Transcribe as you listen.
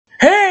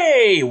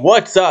Hey,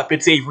 what's up?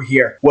 It's Avery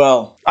here.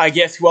 Well, I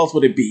guess who else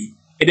would it be?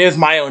 It is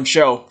my own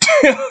show.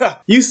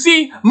 You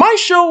see, my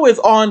show is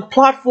on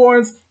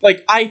platforms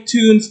like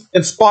iTunes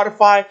and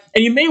Spotify,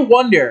 and you may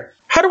wonder,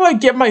 how do I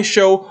get my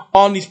show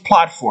on these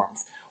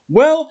platforms?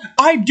 Well,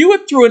 I do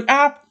it through an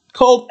app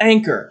called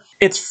Anchor.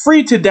 It's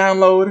free to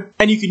download,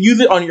 and you can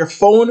use it on your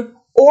phone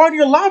or on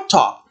your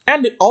laptop.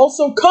 And it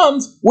also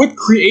comes with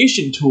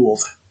creation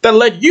tools that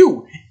let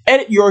you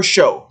edit your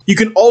show. You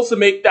can also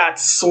make that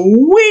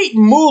sweet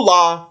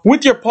moolah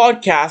with your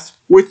podcast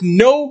with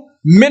no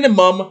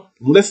minimum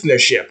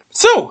listenership.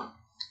 So,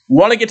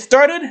 want to get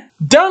started?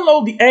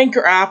 Download the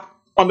Anchor app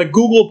on the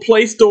Google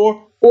Play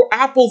Store or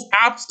Apple's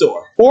App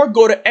Store, or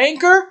go to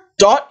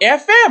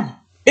anchor.fm.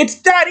 It's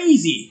that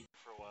easy.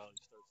 For a while, he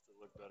starts to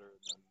look better,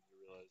 and then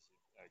you realize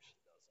he actually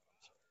doesn't.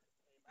 I'm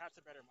sorry. That's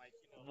a better mic.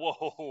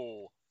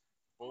 Whoa.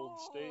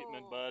 Bold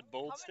statement, bud.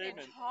 Bold Coming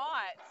statement. in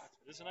hot.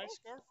 It is a nice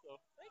scarf, though.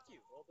 Thank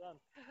you. Well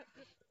done.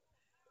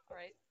 All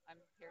right,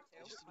 I'm here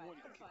too. Just but what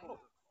you- I'm fine.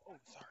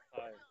 Oh, sorry.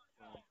 Hi.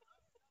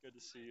 Good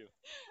to see you.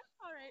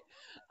 All right.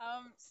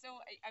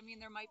 I mean,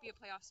 there might be a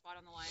playoff spot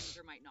on the line.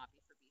 There might not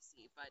be for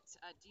BC. But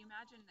do you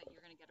imagine that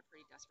you're going to get a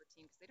pretty desperate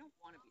team because they don't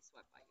want to be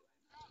swept by you?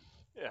 I imagine.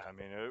 Yeah, I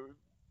mean,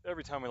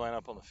 every time we line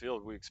up on the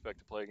field, we expect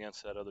to play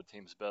against that other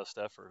team's best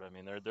effort. I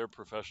mean, they're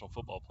professional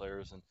football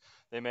players, and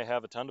they may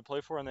have a ton to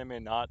play for, and they may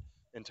not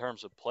in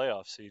terms of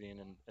playoff seeding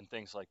and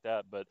things like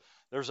that. But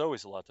there's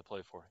always a lot to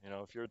play for. You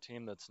know, if you're a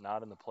team that's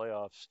not in the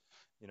playoffs,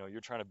 you know, you're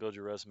trying to build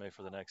your resume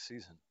for the next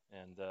season,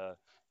 and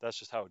that's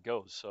just how it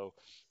goes. So,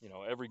 you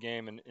know, every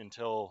game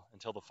until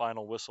the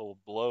final whistle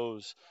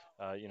blows,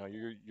 you know,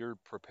 you're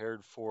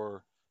prepared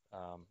for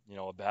you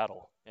know, a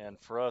battle. And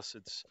for us,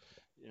 it's,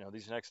 you know,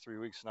 these next 3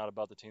 weeks is not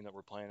about the team that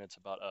we're playing. It's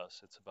about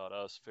us. It's about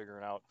us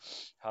figuring out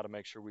how to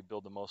make sure we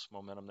build the most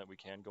momentum that we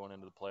can going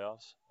into the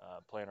playoffs,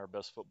 playing our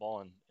best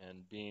football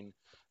and being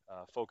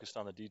focused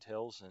on the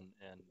details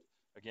and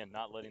again,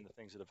 not letting the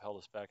things that have held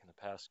us back in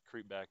the past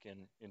creep back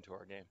into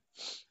our game.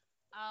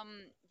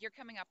 You're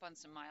coming up on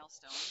some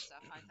milestones.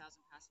 5,000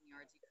 passing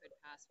yards. You could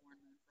pass Warren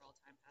Moon for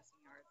all-time passing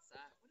yards.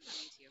 What does that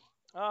mean to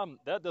you?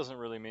 That doesn't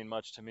really mean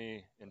much to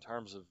me in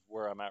terms of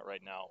where I'm at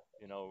right now.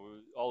 You know,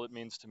 all it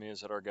means to me is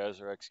that our guys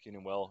are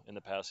executing well in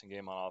the passing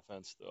game on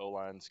offense. The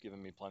O-line's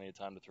giving me plenty of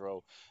time to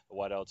throw. The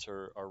wideouts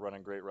are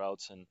running great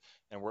routes, and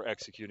we're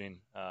executing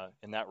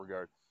in that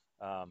regard.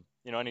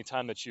 You know,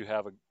 anytime that you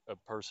have a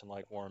person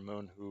like Warren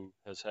Moon who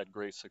has had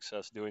great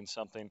success doing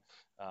something,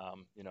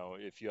 you know,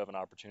 if you have an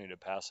opportunity to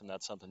pass him,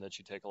 that's something that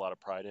you take a lot of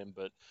pride in.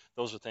 But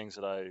those are things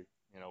that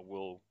you know,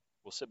 will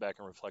sit back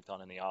and reflect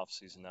on in the off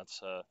season.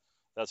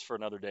 That's for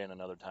another day and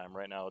another time.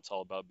 Right now, it's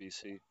all about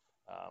BC.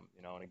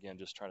 You know, and again,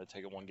 just trying to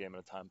take it one game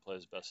at a time, play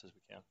as best as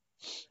we can.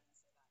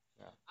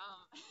 Yeah.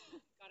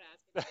 Gotta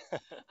ask you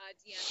guys.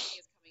 D'Anthony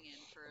is coming in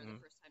for the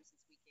first time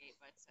since week 8,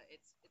 but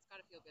it's got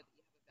to feel good that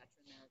you have a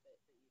veteran there that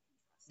you can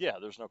trust. Yeah,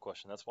 there's no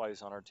question. That's why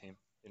he's on our team.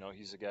 You know,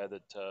 he's a guy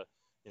that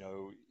you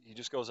know, he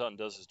just goes out and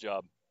does his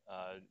job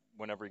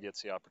whenever he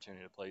gets the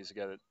opportunity to play. He's a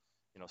guy that,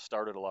 you know,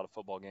 started a lot of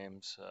football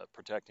games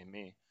protecting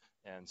me,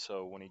 and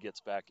so when he gets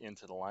back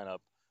into the lineup,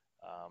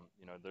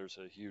 you know, there's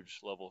a huge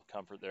level of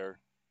comfort there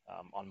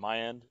on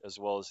my end, as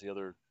well as the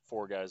other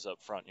 4 guys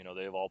up front. You know,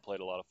 they've all played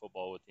a lot of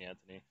football with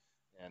Anthony,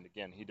 and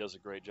again, he does a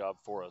great job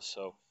for us.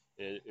 So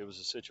it was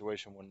a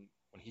situation when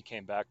he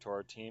came back to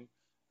our team,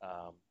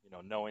 you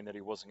know, knowing that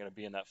he wasn't going to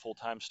be in that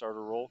full-time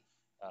starter role.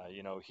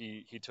 You know,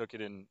 he took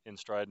it in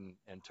stride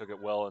and took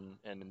it well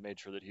and made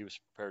sure that he was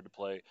prepared to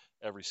play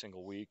every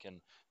single week.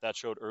 And that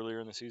showed earlier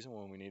in the season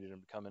when we needed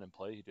him to come in and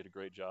play. He did a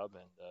great job,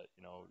 and,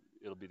 you know,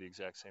 it'll be the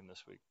exact same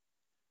this week.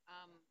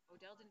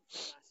 Odell didn't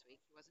play last week.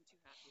 He wasn't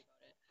too happy about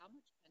it. How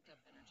much pent-up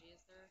energy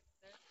is there?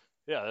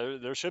 Yeah,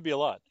 there should be a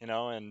lot, you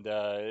know, and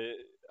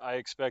I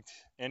expect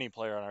any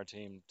player on our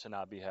team to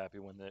not be happy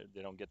when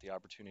they don't get the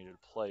opportunity to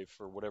play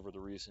for whatever the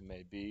reason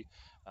may be,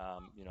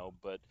 you know,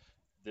 but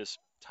this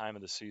time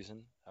of the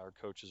season, our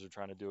coaches are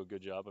trying to do a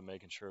good job of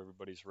making sure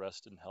everybody's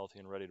rested and healthy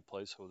and ready to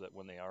play so that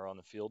when they are on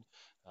the field,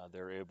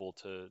 they're able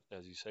to,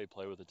 as you say,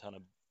 play with a ton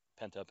of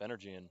pent up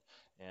energy and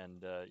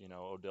you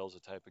know, Odell's the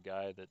type of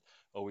guy that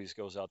always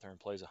goes out there and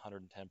plays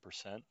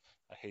 110%.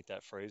 I hate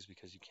that phrase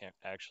because you can't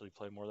actually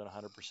play more than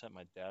 100%.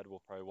 My dad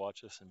will probably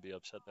watch this and be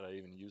upset that I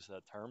even use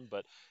that term,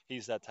 but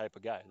he's that type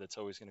of guy that's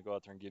always going to go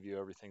out there and give you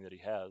everything that he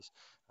has.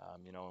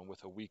 You know, and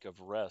with a week of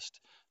rest,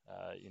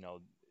 you know,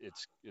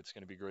 it's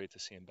going to be great to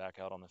see him back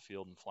out on the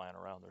field and flying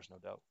around. There's no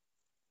doubt.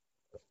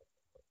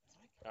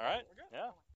 All right. We're good. Yeah.